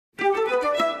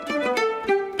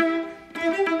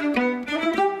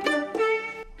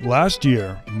Last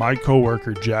year, my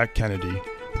coworker Jack Kennedy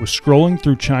was scrolling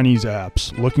through Chinese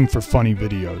apps looking for funny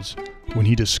videos when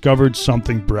he discovered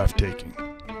something breathtaking.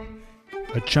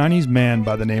 A Chinese man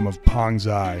by the name of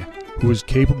Pangzai who was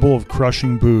capable of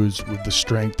crushing booze with the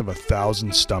strength of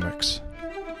 1,000 stomachs.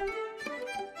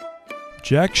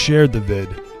 Jack shared the vid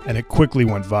and it quickly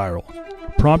went viral,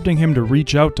 prompting him to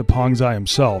reach out to Pangzai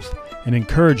himself and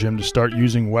encourage him to start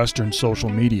using Western social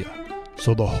media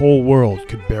so the whole world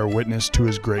could bear witness to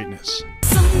his greatness.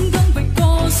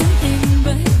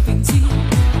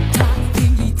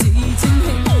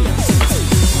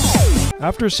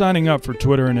 After signing up for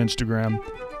Twitter and Instagram,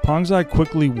 Pangzai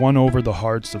quickly won over the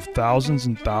hearts of thousands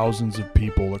and thousands of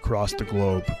people across the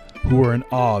globe who were in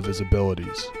awe of his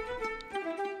abilities.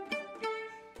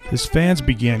 His fans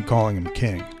began calling him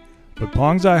king, but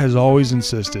Pangzai has always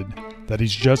insisted that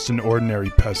he's just an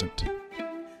ordinary peasant.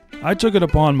 I took it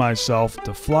upon myself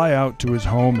to fly out to his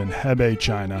home in Hebei,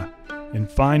 China, and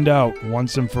find out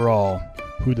once and for all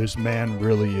who this man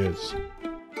really is.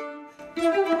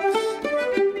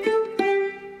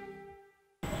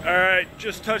 Alright,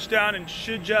 just touched down in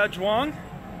Shijiazhuang,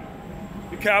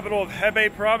 the capital of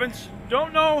Hebei province.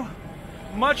 Don't know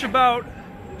much about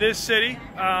this city,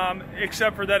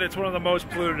 except for that it's one of the most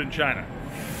polluted in China.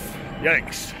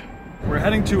 Yikes. We're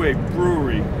heading to a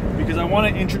brewery because I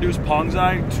want to introduce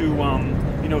Pangzai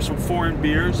to some foreign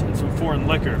beers and some foreign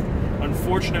liquor.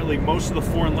 Unfortunately, most of the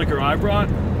foreign liquor I brought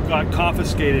got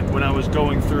confiscated when I was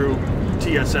going through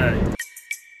TSA.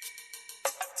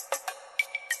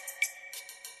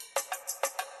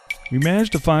 We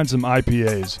managed to find some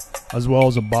IPAs as well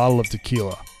as a bottle of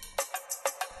tequila,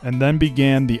 and then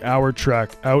began the hour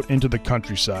trek out into the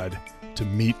countryside to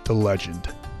meet the legend.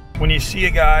 When you see a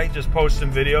guy just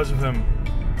posting videos of him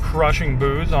crushing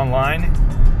booze online,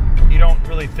 you don't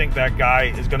really think that guy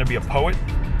is going to be a poet.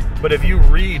 But if you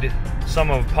read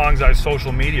some of Pangzai's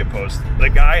social media posts,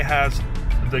 the guy has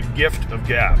the gift of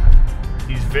gab.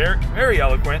 He's very, very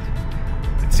eloquent.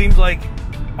 It seems like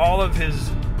all of his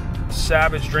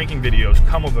savage drinking videos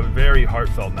come with a very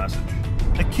heartfelt message.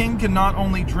 A king can not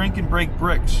only drink and break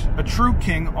bricks. A true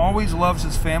king always loves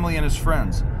his family and his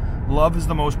friends. Love is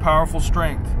the most powerful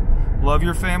strength. Love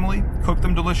your family, cook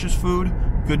them delicious food.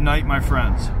 Good night, my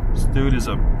friends. This dude is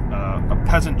a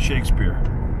peasant Shakespeare.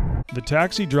 The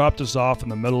taxi dropped us off in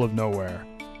the middle of nowhere,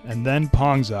 and then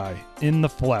Pangzai, in the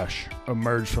flesh,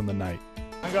 emerged from the night.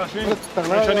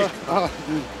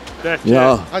 对，你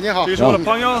好，你好，这是我的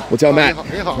朋友，我叫麦，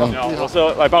你好，我是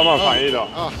来帮忙翻译的，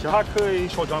他可以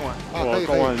说中文，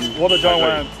我的中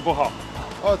文不好。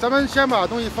哦，咱们先把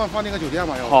东西放那个酒店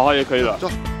嘛，要好，也可以的。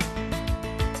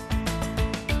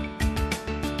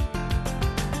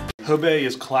Hebei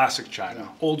is classic China,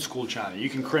 old school China. You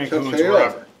can crank moons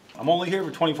wherever. I'm only here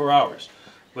for 24 hours,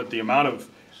 but the amount of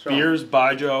beers,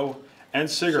 baijiu, and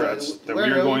cigarettes that we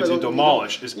are going to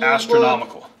demolish is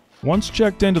astronomical. Once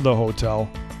checked into the hotel,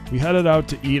 we headed out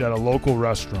to eat at a local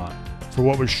restaurant for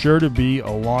what was sure to be a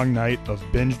long night of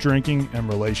binge drinking and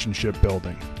relationship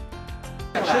building.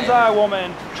 现在我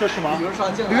们吃什么？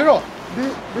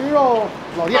驴肉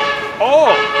老店。Oh,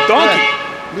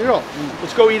 donkey. 驴肉。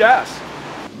Let's go eat ass.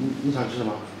 你想吃什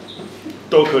么？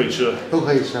都可以吃。都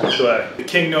可以吃。对。The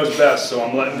king knows best, so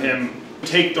I'm letting him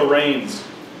take the reins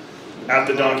at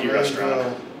the donkey restaurant.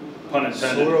 Pun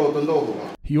intended. 熟肉炖豆腐吧。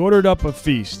He ordered up a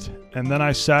feast, and then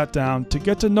I sat down to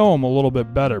get to know him a little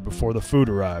bit better before the food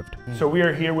arrived. So we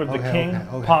are here with the king,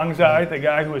 Pangzai, the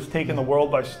guy who has taken the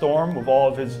world by storm with all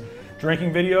of his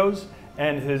drinking videos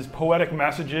and his poetic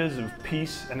messages of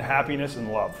peace and happiness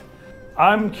and love.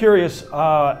 I'm curious,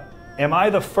 am I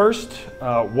the first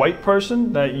white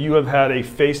person that you have had a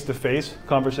face-to-face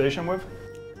conversation with?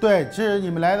 对，这是你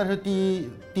们来的是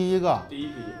第一个。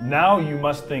Now you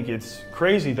must think it's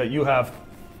crazy that you have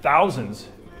thousands,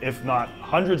 if not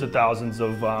hundreds of thousands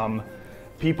of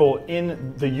people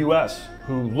in the US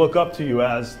who look up to you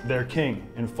as their king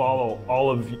and follow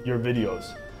all of your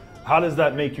videos. How does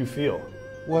that make you feel?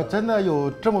 我真的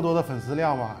有这么多的粉丝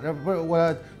量吗？不是，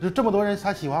我有这么多人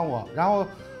他喜欢我，然后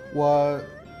我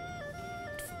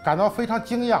感到非常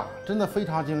惊讶，真的非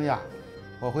常惊讶。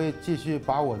我会继续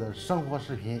把我的生活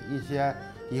视频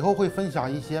以后会分享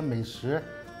一些美食，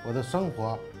我的生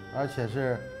活，而且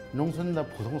是农村的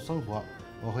普通生活，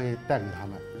我会带给他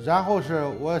们。然后是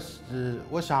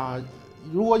我想，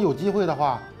如果有机会的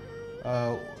话，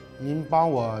您帮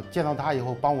我见到他以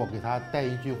后，帮我给他带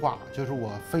一句话，就是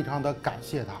我非常的感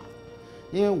谢他，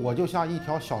因为我就像一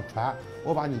条小船，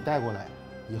我把你带过来，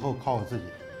以后靠我自己。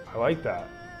I like that.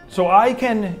 So I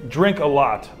can drink a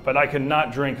lot, but I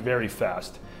cannot drink very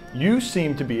fast. You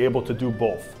seem to be able to do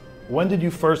both. When did you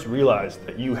first realize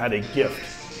that you had a gift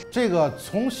这个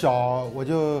从小我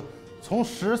就从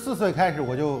14岁开始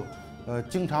我就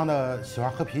经常的喜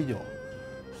欢喝啤酒，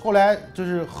后来就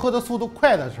是喝的速度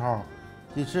快的时候，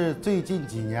也是最近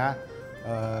几年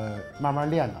慢慢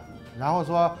练的。然后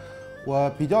说我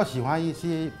比较喜欢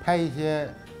拍一些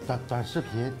短视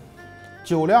频，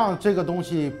酒量这个东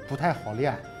西不太好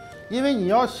练，因为你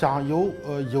要想有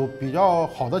比较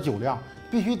好的酒量，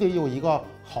必须得有一个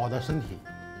好的身体，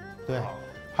对，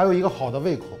还有一个好的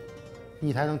胃口，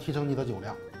你才能提升你的酒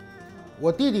量。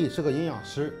我弟弟是个营养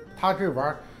师，他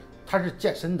是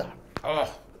健身的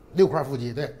，6块腹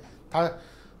肌，对，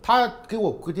他给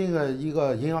我规定了一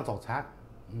个营养早餐，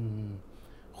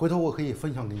回头我可以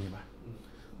分享给你们，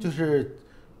就是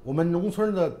我们农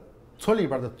村里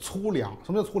边的粗粮。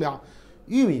什么叫粗粮？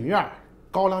玉米面、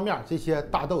高粱面这些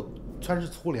大豆全是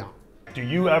粗粮。Do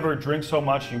you ever drink so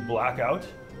much you black out?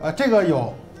 这个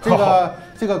有，这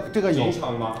个有。经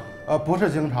常吗？不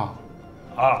是经常，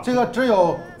这个只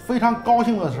有非常高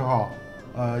兴的时候，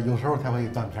有时候才会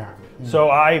断片。So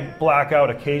I black out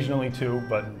occasionally too,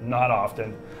 but not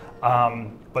often.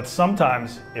 But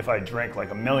sometimes if I drink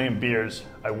like a million beers,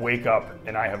 I wake up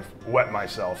and I have wet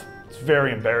myself. It's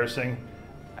very embarrassing.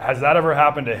 Has that ever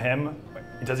happened to him?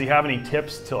 Does he have any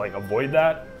tips to like avoid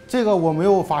that? 这个我没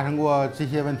有发生过这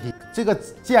些问题。这个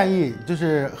建议就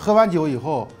是喝完酒以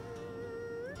后，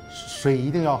水一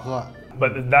定要喝。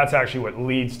But that's actually what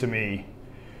leads to me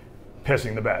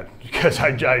pissing the bed, because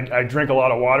I drink a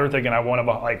lot of water thinking I won't have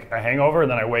a hangover,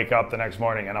 and then I wake up the next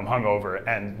morning and I'm hungover,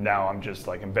 and now I'm just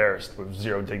like embarrassed with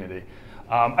zero dignity.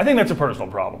 I think that's a personal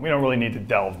problem. We don't really need to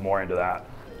delve more into that.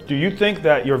 Do you think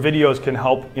that your videos can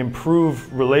help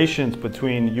improve relations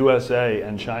between USA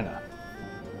and China?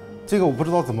 这个我不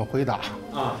知道怎么回答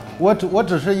我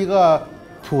只是一个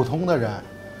普通的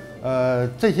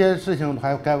人，这些事情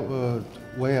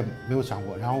我也没有想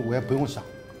过，然后我也不用想。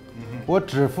我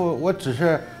只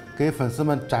是给粉丝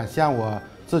们展现我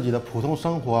自己的普通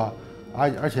生活，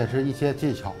而且是一些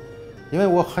技巧，因为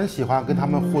我很喜欢跟他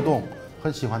们互动，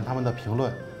很喜欢他们的评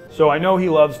论。So I know he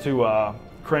loves to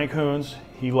crank hoons,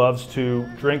 he loves to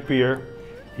drink beer,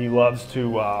 he loves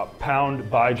to pound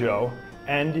baijiu,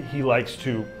 and he likes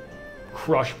to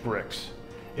crush bricks.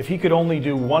 If he could only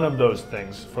do one of those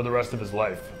things for the rest of his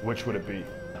life, which would it be?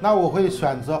 那我会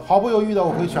选择，毫不犹豫的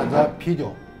我会选择啤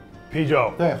酒。啤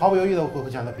酒。对，毫不犹豫的我会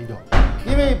选择啤酒，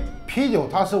因为啤酒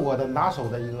它是我的拿手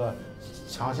的一个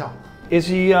强项。Is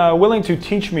he willing to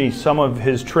teach me some of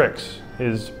his tricks,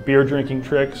 his beer drinking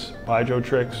tricks, baijiu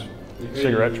tricks,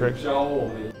 cigarette tricks? 教我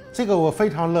们。这个我非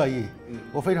常乐意，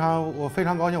我非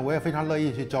常高兴，我也非常乐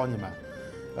意去教你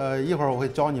们。一会儿我会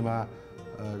教你们，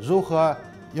如何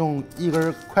用一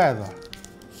根筷子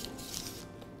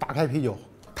打开啤酒。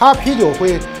它啤酒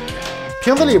会，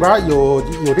瓶子里边有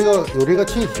这个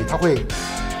气体，它会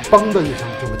嘣的一声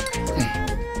就会。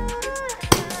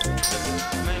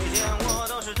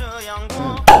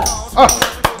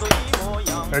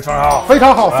非常好，非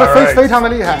常好，非常的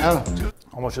厉害。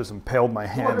Almost just impaled my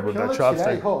hand with that 起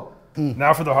来以 chopstick. 后。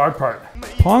Now for the hard part.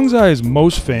 Pangzai is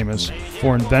most famous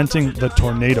for inventing the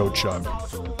tornado chug.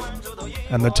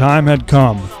 And the time had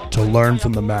come to learn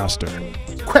from the master.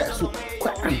 快速，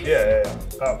快。Yeah.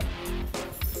 Up.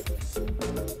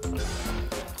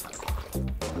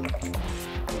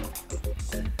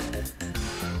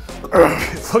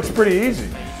 It looks pretty easy.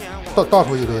 倒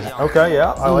出一堆来。 Okay,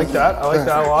 yeah, I like that. I like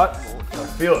that a lot. Gotta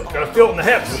feel it. Gotta feel it in the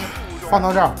hips. 放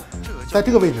到这儿，在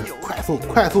这个位置，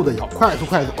快速的摇，快速，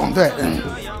对，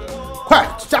快，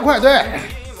加快，对。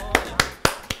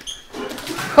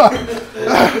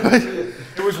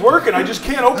It was working. I just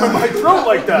can't open my throat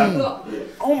like that.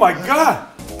 Oh my god.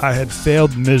 I had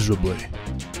failed miserably,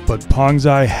 but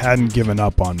Pangzai hadn't given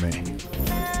up on me.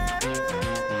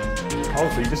 Oh,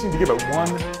 so you just need to give it one.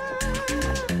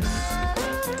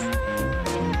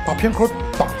 把瓶口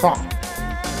挡上，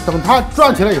等它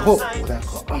转起来以后，我再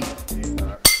喝。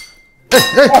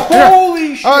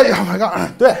Holy shit! 哎呀 ，My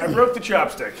God！ 对 I broke the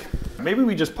chopstick. Maybe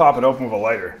we just pop it open with a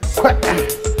lighter. 快！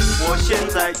我现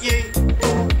在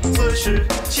40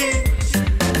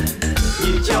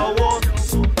你叫我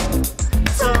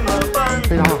怎么办？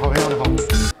非常好，非常好。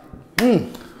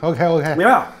OK。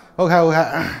 Yeah. OK。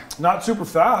 Not super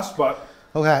fast, but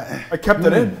OK。 I kept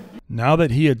it in. Now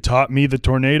that he had taught me the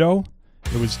tornado,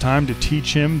 it was time to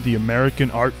teach him the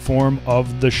American art form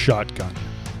of the shotgun.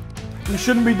 We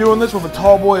shouldn't be doing this with a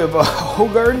tall boy of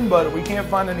Hogarden, but we can't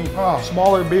find any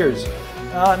smaller beers.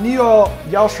 Neo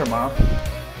Yalshama.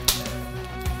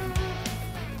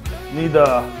 Need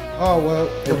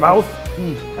your mouth.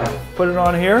 Put it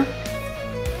on here,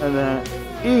 and then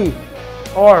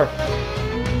E-R.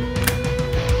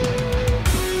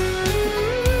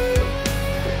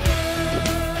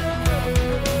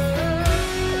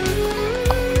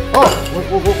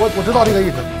 我知道这个意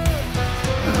思。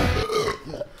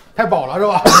太饱了是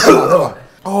吧？太饱了是吧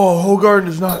Oh, whole garden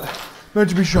is not meant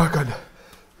to be shotgunned.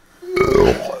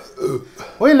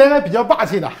 我给你来个比较霸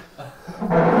气的。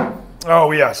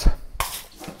 Oh, yes.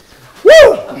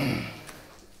 Woo!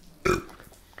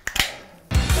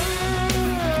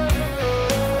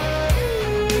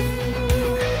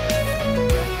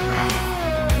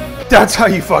 That's how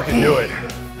you fucking do it.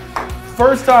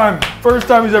 First time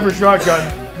he's ever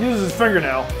shotgunned, he uses his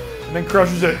fingernail and then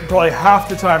crushes it probably half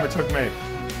the time it took me.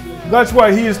 That's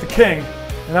why he is the king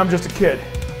and I'm just a kid.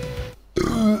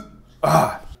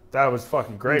 That was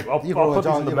fucking great. I'll put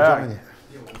these in the bag.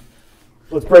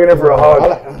 Let's bring it in for a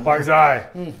hug. Pangzai.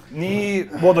 Ni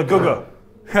wo de guga.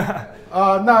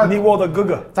 那 Ni wo de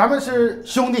guga. 咱们是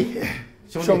兄弟，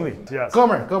兄弟 yes. 哥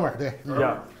们儿，对。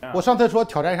 Yeah. 我上次说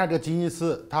挑战一下这个吉尼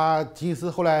斯，吉尼斯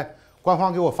后来官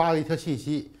方给我发了一条信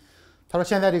息，他说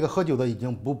现在这个喝酒的已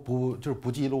经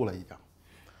不记录了已经。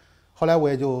后来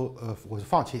我就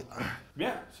放弃了。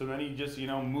Yeah. So then he just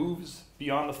moves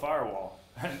beyond the firewall,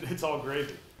 and it's all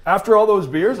gravy. After all those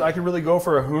beers, I can really go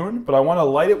for a hoon, but I want to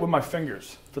light it with my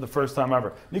fingers for the first time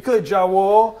ever. Nikle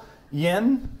jawo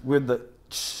yen with the.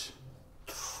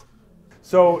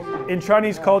 So in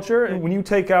Chinese culture, when you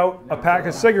take out a pack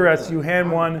of cigarettes, you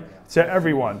hand one to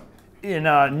everyone. In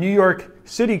New York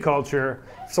City culture,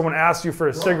 if someone asks you for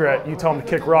a cigarette, you tell them to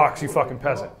kick rocks, you fucking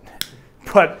peasant.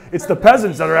 But it's the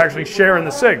peasants that are actually sharing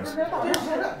the cigs.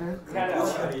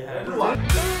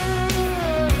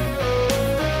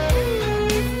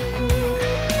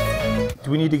 Do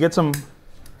we need to get some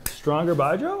stronger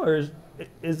baijiu, or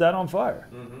is that on fire?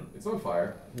 Mm-hmm. It's on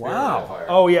fire. Wow. On fire.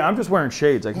 Oh yeah, I'm just wearing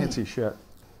shades. I can't see shit.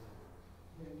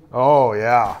 Oh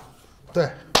yeah.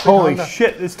 对。 Holy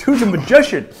shit, this dude's a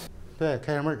magician. 对，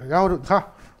开下门，然后看，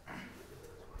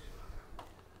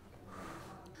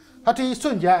它这一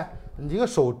瞬间，你这个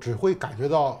手只会感觉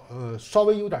到稍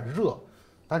微有点热，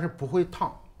但是不会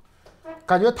烫。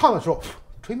感觉烫的时候，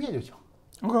吹灭就行。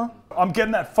 Okay. I'm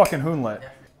getting that fucking hoon lit,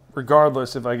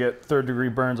 regardless if I get third-degree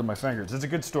burns on my fingers. It's a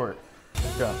good story.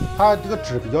 Yeah. 它这个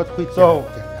纸比较会 So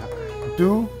点燃。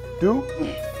 do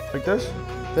like this.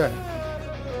 对。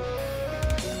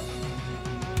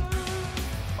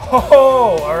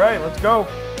 Oh, all right, let's go.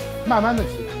 慢慢的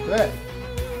起，对。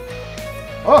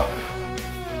哦。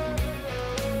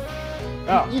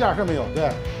啊，一点事没有，对。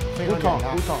非常简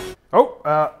单。 Oh,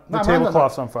 the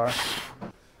tablecloth's on fire.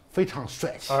 非常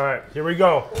帅气。 All right, here we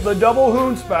go. The double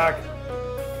hoon's back.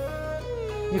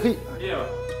 你可以。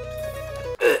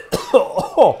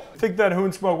 Oh, I think that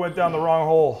hoon smoke went down the wrong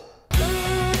hole.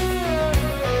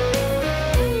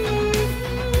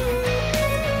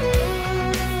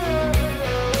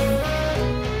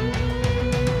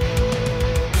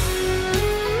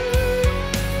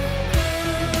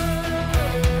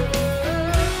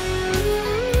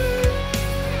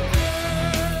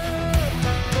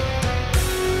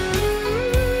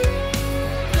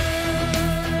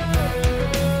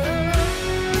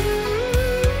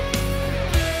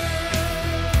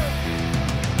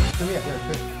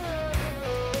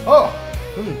 Oh,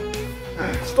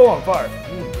 Still on fire.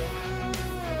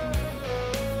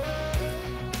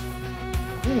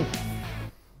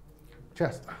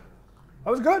 Just.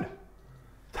 That was good.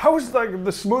 That was like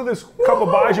the smoothest cup of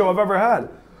baijiu I've ever had.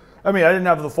 I mean, I didn't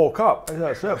have the full cup. I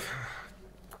just had a sip.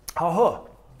好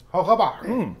喝吧？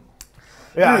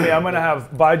 Yeah, I mean, I'm gonna have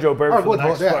baijiu burp for the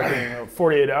next fucking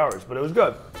 48 hours, but it was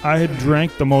good. I had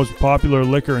drank the most popular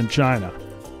liquor in China.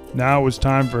 Now it was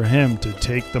time for him to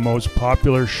take the most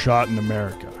popular shot in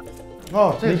America.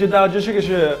 哦，这 你知道这是个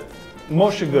是墨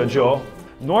西哥酒。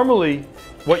Normally,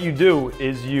 what you do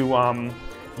is you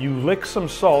lick some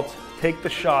salt, take the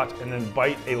shot, and then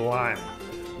bite a lime.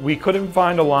 We couldn't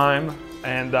find a lime,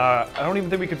 and I don't even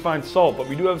think we could find salt, but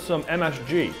we do have some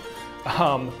MSG.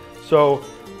 So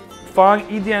放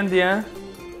一点点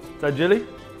在这里。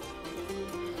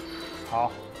好，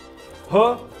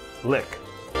喝 lick。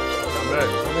准备。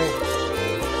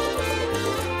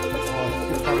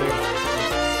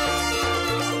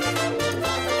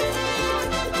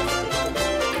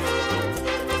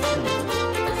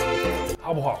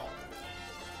好不好？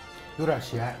有点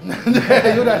咸，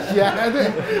对，有点咸，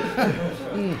对。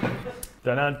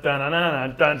哒哒哒哒哒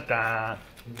哒哒。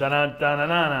哒哒哒哒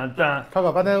哒哒。超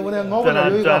哥，把我那熬不了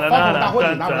有一个防风打火机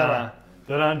拿出来吧。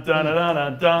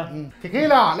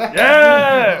Tequila, let's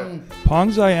yeah!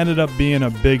 Pangzai ended up being a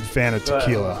big fan of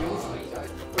tequila.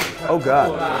 Oh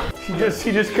God. He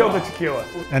just killed the tequila.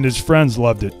 And his friends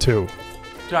loved it too.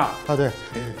 啊，对。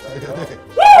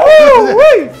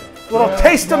 Woo! Little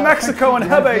taste of Mexico in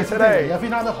Hebei today. 也非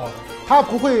常的好。他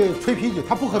不会吹啤酒，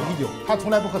他不喝啤酒，他从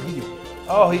来不喝啤酒。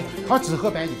Oh, he 他只喝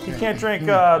白酒。 can't drink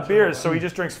beers, so he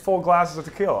just drinks full glasses of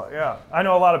tequila. Yeah, I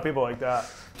know a lot of people like that.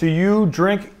 Do you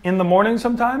drink in the morning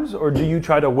sometimes, or do you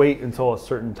try to wait until a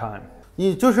certain time?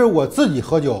 你就是我自己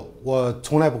喝酒，我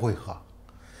从来不会喝，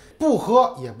不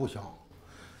喝也不行，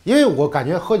因为我感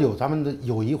觉喝酒咱们的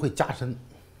友谊会加深，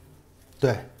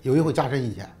对，友谊会加深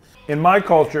一些。 In my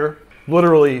culture,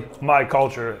 literally my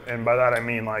culture, and by that I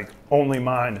mean like only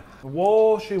mine.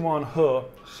 我喜欢喝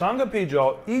三个啤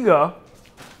酒，一个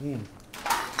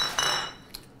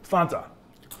Fanta。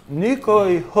你可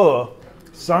以喝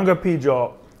三个啤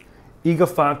酒，一个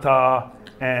Fanta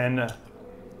and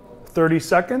 30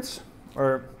 seconds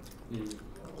or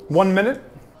 1 minute.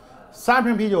 3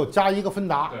瓶啤酒加一个芬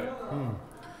达。对，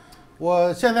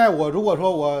我现在如果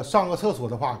说我上个厕所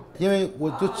的话，因为我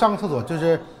就上个厕所就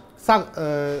是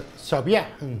小便。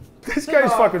This guy's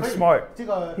fucking smart. 这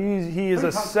个 He is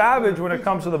a savage when it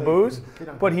comes to the booze,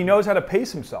 but he knows how to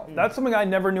pace himself. That's something I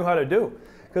never knew how to do.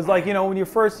 Because like, you know, when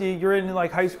you're in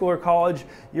like high school or college,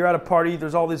 you're at a party,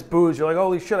 there's all this booze, you're like,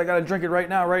 holy shit, I gotta drink it right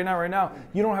now.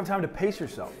 You don't have time to pace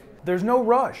yourself. There's no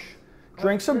rush.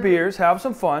 Drink some beers, have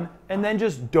some fun, and then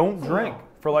just don't drink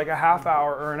for like a half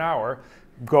hour or an hour.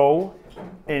 Go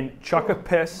and chuck a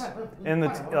piss in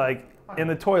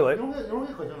the toilet,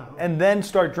 and then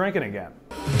start drinking again.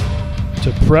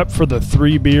 To prep for the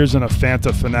 3 beers and a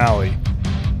Fanta finale,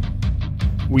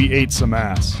 we ate some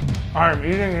ass. I'm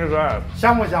eating his ass.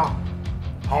 香不香？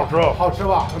好吃。好吃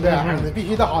吧？对，必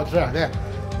须得好吃。对。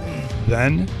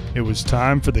 Then it was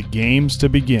time for the games to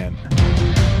begin.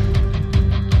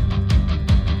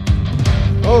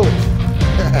 哦，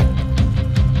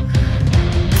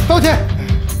道歉。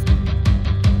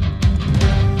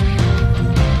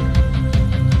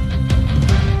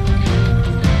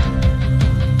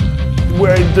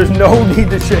 Where there's no need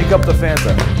to shake up the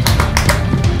Fanta.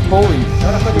 Holy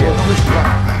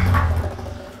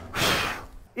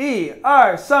shit.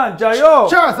 1、2、3，加油！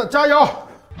 Cheers，加油！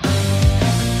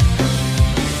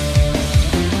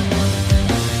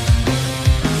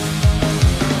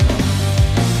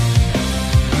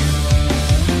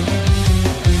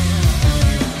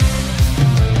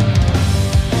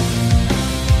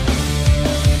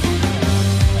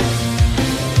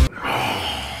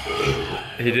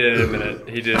 He did it in a minute.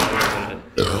 He did it in a minute.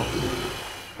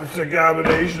 It's a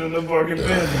combination of the fucking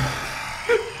Fanta.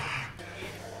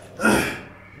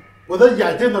 我的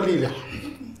眼睛的力量，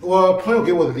我朋友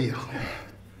给我的力量，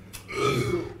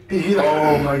必须的。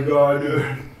 Oh my god, dude.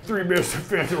 3 beers of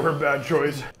Fanta were a bad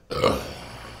choice.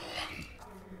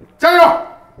 加油！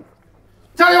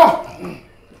加油！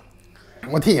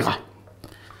我替你喊。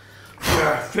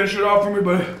 Yeah, finish it off for me,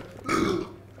 buddy.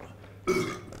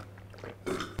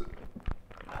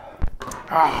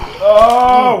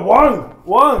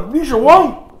 Won! 你是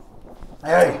王！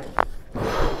哎，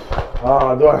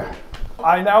对。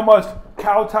I now must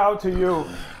kowtow to you.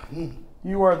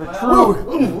 You are the true.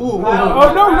 Oh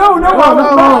no!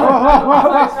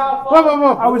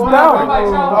 I was bowing.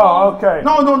 Oh, okay.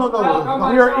 No.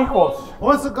 We are equals. 我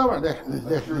们是哥们儿，对。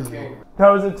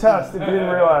 That was a test. If you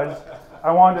didn't realize,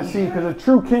 I wanted to see because a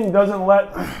true king doesn't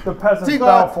let the peasants 这个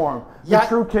bow for him. The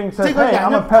true king says, 这个 "Hey, 眼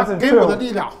I'm a 睛 peasant 给我的 too."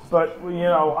 力量， But you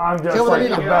know, I'm just 给我的 like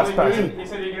力 the 量。 best peasant. He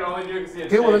said he can only do it because he had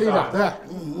给我的力 shades 量， on. 对。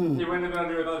 He wouldn't have been able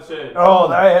to do it without shades.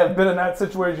 Oh, I have been in that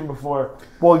situation before.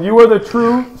 Well, you are the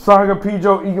true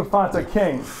Sagapijo Igafanta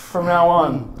king from now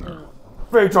on.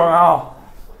 非常好。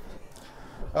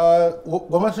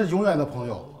我们是永远的朋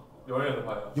友，永远的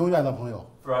朋友。永远的朋友，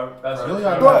 Forever. That's 永 right.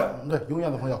 远的对，永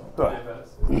远的朋友。对。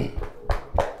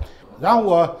然后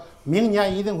我明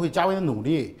年一定会加倍的努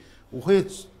力，我会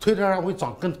推特上会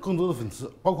涨更多的粉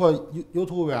丝，包括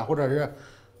YouTube 啊，或者是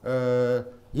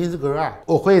Instagram 啊，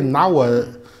我会拿我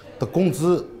的工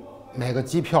资买个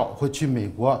机票，会去美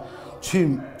国，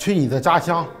去你的家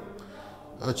乡，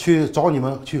去找你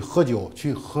们去喝酒，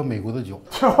去喝美国的酒。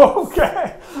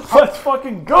Okay, let's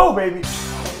fucking go, baby.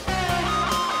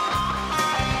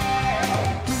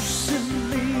 都市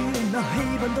里那黑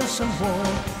暗的生活，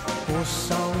多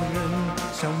少人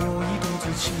像我一肚子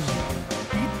气，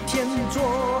一天做，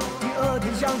第二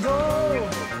天享受，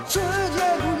世界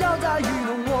不要再愚弄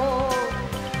我。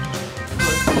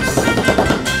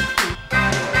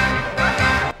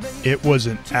 It was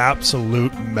an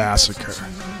absolute massacre.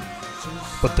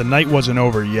 But the night wasn't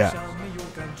over yet,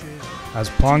 as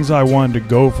Pangzai wanted to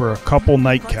go for a couple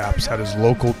nightcaps at his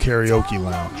local karaoke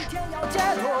lounge.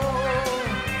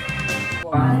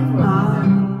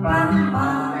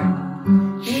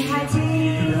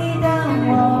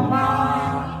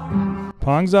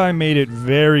 Pangzai made it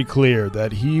very clear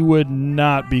that he would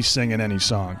not be singing any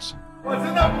songs. 我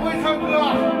真的不会唱歌，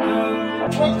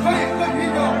我可以喝啤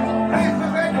酒。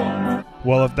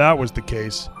Well, if that was the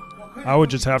case, I would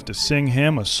just have to sing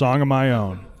him a song of my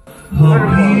own.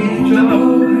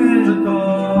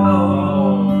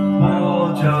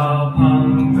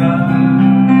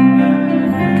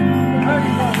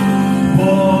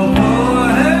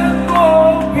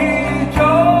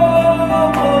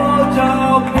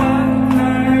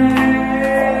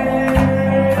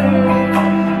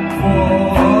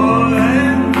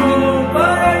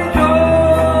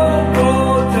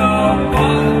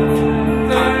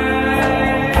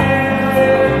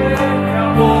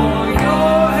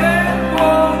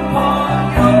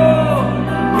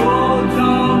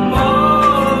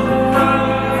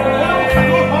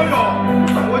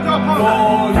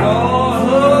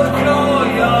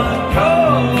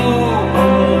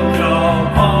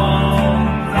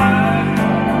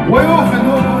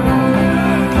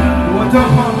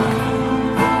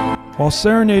 While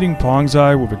serenading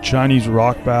Pangzai with a Chinese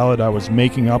rock ballad I was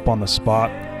making up on the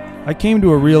spot, I came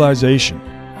to a realization.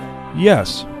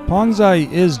 Yes, Pangzai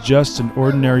is just an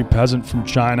ordinary peasant from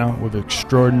China with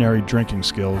extraordinary drinking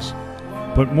skills.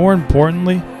 But more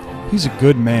importantly, he's a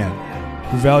good man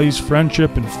who values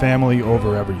friendship and family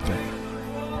over everything.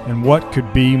 And what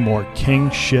could be more king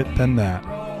shit than that?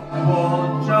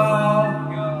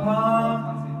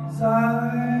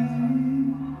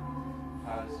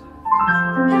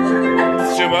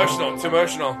 It's too emotional, too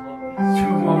emotional. Too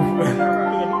emotional.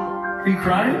 Are you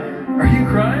crying? Are you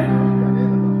crying?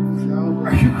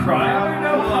 Are you crying?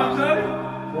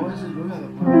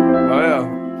 Oh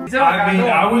yeah. I mean,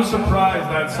 I was surprised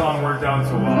that song worked out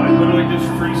so well. I literally just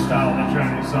freestyled a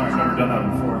Chinese song. I've never done that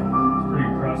before. It's pretty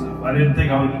impressive. I didn't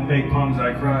think I would make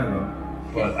Pangzai cry though.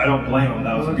 But I don't blame him.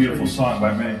 That was a beautiful song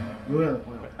by me. Yeah.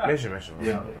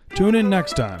 Tune in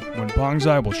next time when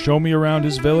Pangzai will show me around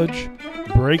his village,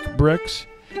 break bricks,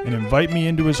 and invite me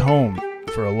into his home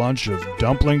for a lunch of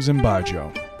dumplings and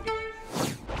baijiu.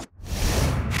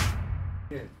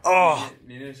 哦，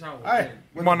哎，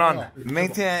莫娜，明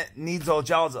天你做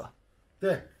饺子。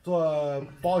对，做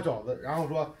包饺子，然后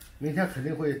说明天肯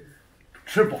定会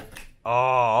吃饱。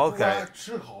哦，OK。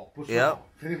吃好不吃好，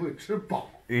肯定会吃饱。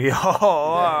哟，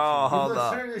好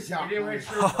的。一定会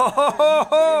吃饱。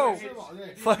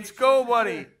Let's go,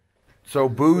 buddy. So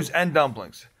booze and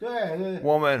dumplings. 对。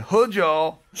我们喝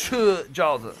酒吃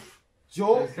饺子。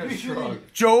酒必须得。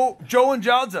酒跟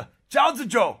饺子，饺子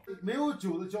酒。没有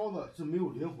酒的饺子是没有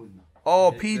灵魂的。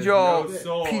哦，啤饺子。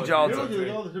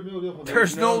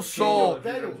There's no soul.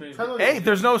 Hey,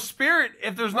 there's no spirit.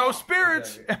 If there's no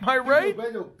spirits, am I right?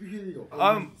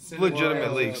 I'm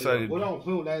legitimately excited. 我让我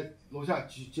朋友来楼下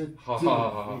接。好。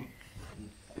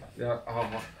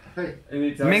可以。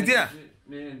明天见。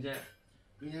明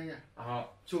天见。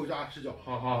好。去我家吃饺。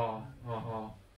好。